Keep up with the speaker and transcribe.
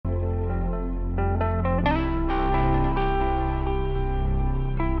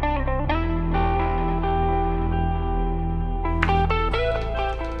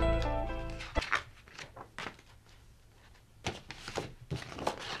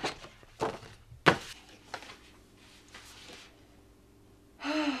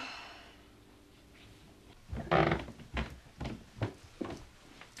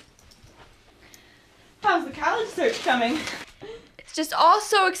search coming. It's just all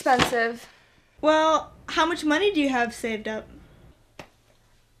so expensive. Well, how much money do you have saved up?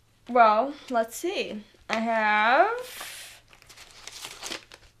 Well, let's see. I have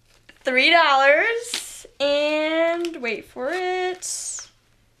 $3 and wait for it.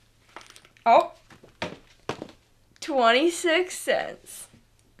 Oh, 26 cents.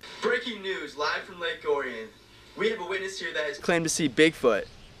 Breaking news, live from Lake Orion. We have a witness here that has claimed to see Bigfoot.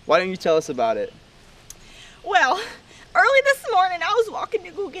 Why don't you tell us about it? Well, early this morning I was walking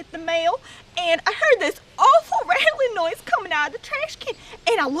to go get the mail and I heard this awful rattling noise coming out of the trash can,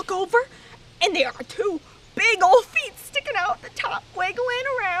 and I look over and there are two big old feet sticking out the top, wiggling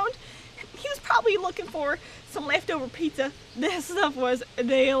around. He was probably looking for some leftover pizza. This stuff was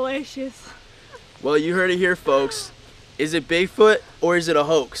delicious. Well, you heard it here, folks. Is it Bigfoot or is it a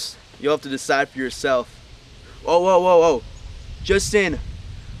hoax? You'll have to decide for yourself. Whoa, whoa, whoa, whoa. Just in,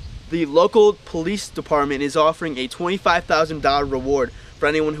 the local police department is offering a $25,000 reward for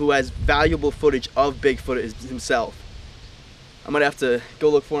anyone who has valuable footage of Bigfoot himself. I'm gonna have to go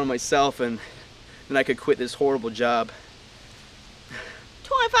look for him myself, and then I could quit this horrible job.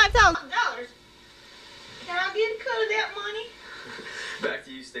 $25,000? Can I get a cut of that money? Back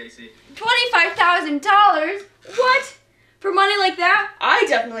to you, Stacy. $25,000? What? For money like that? I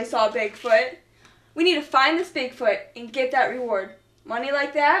definitely saw Bigfoot. We need to find this Bigfoot and get that reward. Money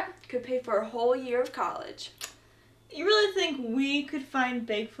like that could pay for a whole year of college. You really think we could find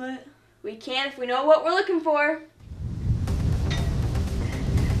Bigfoot? We can if we know what we're looking for.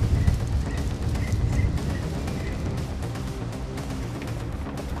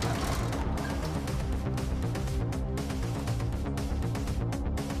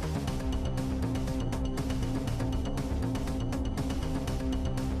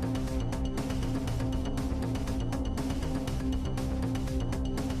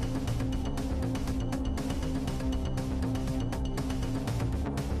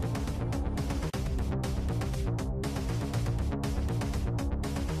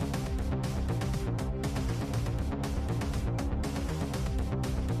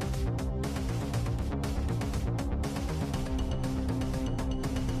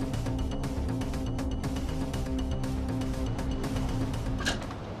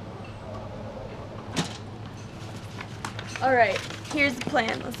 Alright, here's the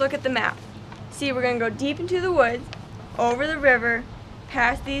plan. Let's look at the map. See, we're going to go deep into the woods, over the river,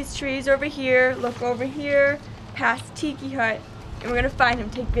 past these trees over here, look over here, past the tiki hut, and we're going to find him,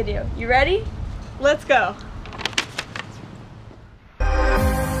 take video. You ready? Let's go.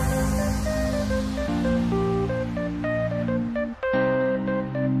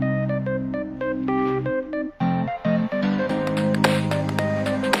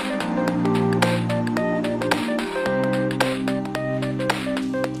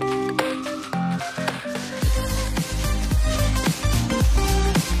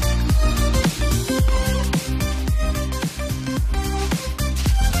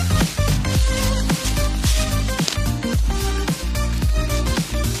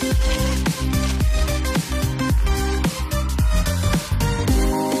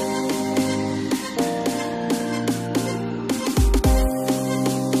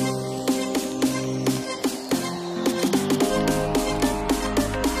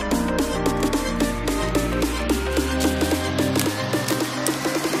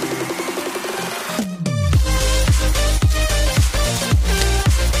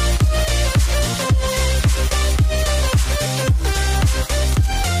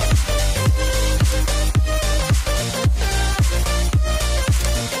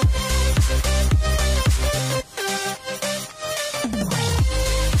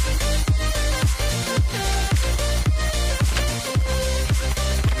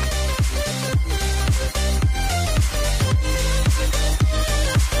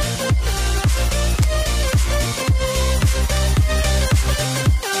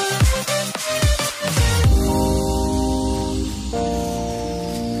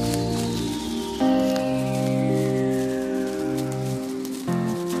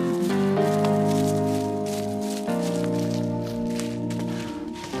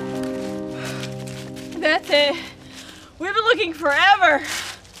 That's it. We've been looking forever.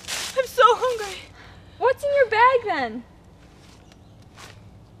 I'm so hungry. What's in your bag then?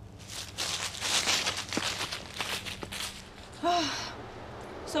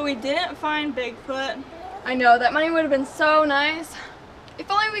 So we didn't find Bigfoot. I know, that money would have been so nice. If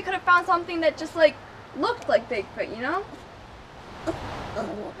only we could have found something that just like looked like Bigfoot, you know?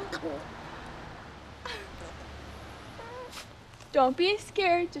 Don't be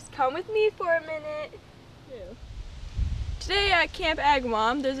scared, just come with me for a minute. today at Camp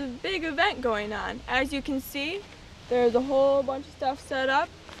Agawam, there's a big event going on. As you can see, there's a whole bunch of stuff set up.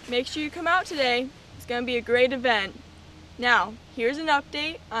 Make sure you come out today. It's going to be a great event. Now, here's an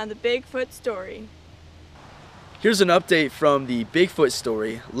update on the Bigfoot story. Here's an update from the Bigfoot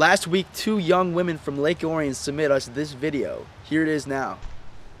story. Last week, 2 young women from Lake Orion submitted us this video. Here it is now.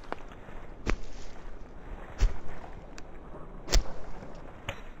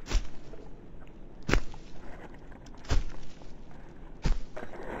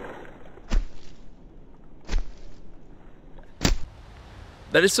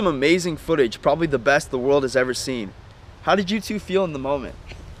 That is some amazing footage, probably the best the world has ever seen. How did you two feel in the moment?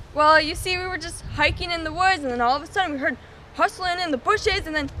 Well, you see, we were just hiking in the woods, and then all of a sudden we heard hustling in the bushes,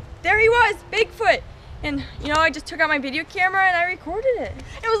 and then there he was, Bigfoot. And, you know, I just took out my video camera and I recorded it.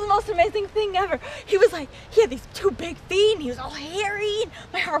 It was the most amazing thing ever. He had these 2 big feet, and he was all hairy, and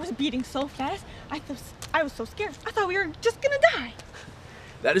my heart was beating so fast. I was so scared. I thought we were just gonna die.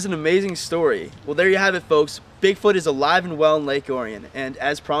 That is an amazing story. Well, there you have it, folks. Bigfoot is alive and well in Lake Orion, and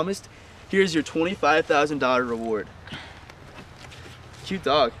as promised, here's your $25,000 reward. Cute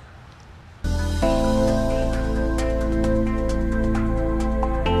dog.